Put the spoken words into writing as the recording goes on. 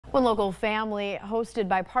One local family hosted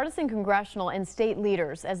bipartisan congressional and state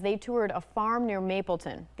leaders as they toured a farm near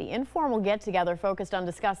Mapleton. The informal get-together focused on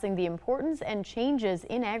discussing the importance and changes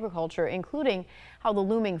in agriculture, including how the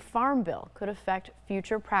looming farm bill could affect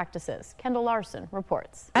future practices. Kendall Larson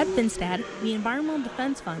reports. At Finstad, the Environmental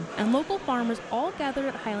Defense Fund and local farmers all gathered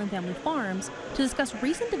at Highland Family Farms to discuss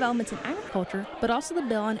recent developments in agriculture, but also the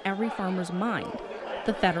bill on every farmer's mind,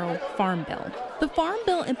 the federal Farm Bill. The Farm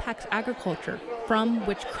Bill impacts agriculture, from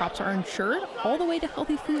which crops are insured all the way to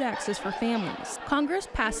healthy food access for families. Congress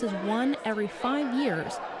passes one every 5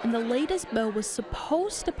 years, and the latest bill was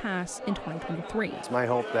supposed to pass in 2023. It's my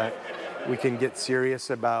hope that we can get serious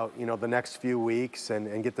about, the next few weeks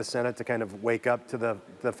and get the Senate to kind of wake up to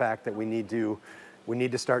the fact that we need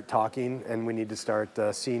to start talking and we need to start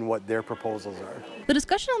seeing what their proposals are. The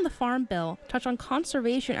discussion on the Farm Bill touched on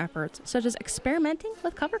conservation efforts such as experimenting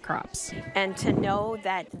with cover crops. And to know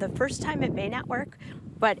that the first time it may not work,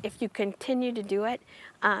 but if you continue to do it,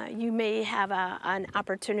 you may have an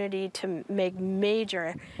opportunity to make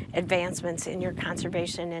major advancements in your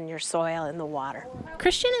conservation and your soil and the water.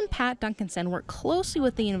 Christian and Pat Duncanson work closely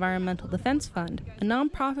with the Environmental Defense Fund, a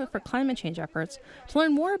nonprofit for climate change efforts, to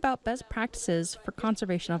learn more about best practices for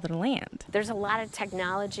conservation of their land. There's a lot of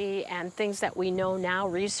technology and things that we know now,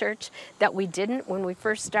 research that we didn't when we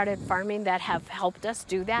first started farming, that have helped us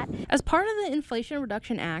do that. As part of the Inflation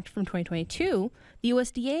Reduction Act from 2022, the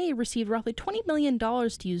USDA received roughly $20 million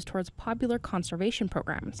to use towards popular conservation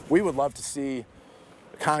programs. We would love to see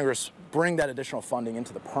Congress bring that additional funding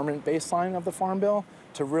into the permanent baseline of the Farm Bill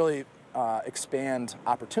to really expand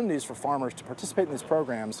opportunities for farmers to participate in these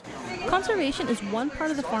programs. Conservation is one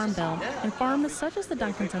part of the Farm Bill, and farmers such as the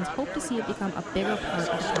Duncansons hope to see it become a bigger part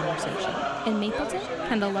of the conversation. In Mapleton,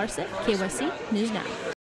 Kendall Larson, KYC News Now.